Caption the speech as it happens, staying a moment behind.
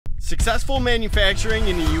Successful manufacturing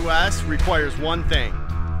in the U.S. requires one thing,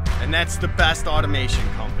 and that's the best automation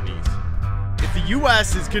companies. If the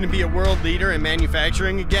U.S. is going to be a world leader in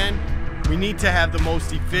manufacturing again, we need to have the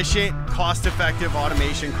most efficient, cost-effective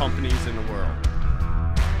automation companies in the world.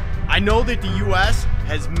 I know that the U.S.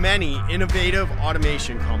 has many innovative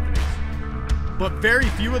automation companies, but very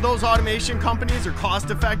few of those automation companies are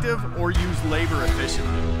cost-effective or use labor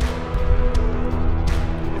efficiently.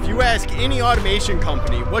 If you ask any automation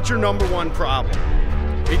company, what's your number one problem?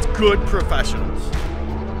 It's good professionals.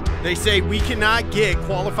 They say we cannot get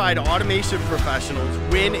qualified automation professionals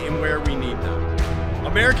when and where we need them.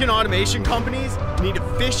 American automation companies need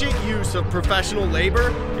efficient use of professional labor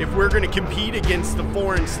if we're going to compete against the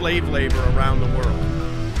foreign slave labor around the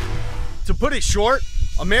world. To put it short,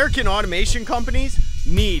 American automation companies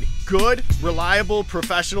need good, reliable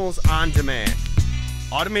professionals on demand.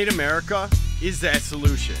 Automate America is that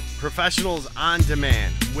solution. Professionals on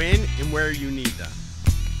demand, when and where you need them.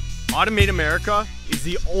 Automate America is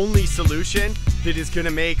the only solution that is going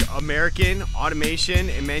to make American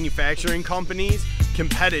automation and manufacturing companies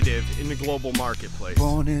competitive in the global marketplace.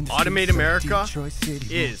 Automate America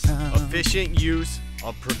is efficient use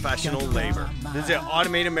of professional labor. Visit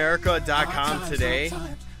automateamerica.com today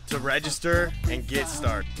to register and get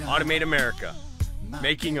started. Automate America,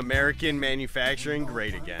 making American manufacturing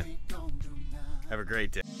great again. Have a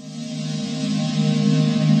great day.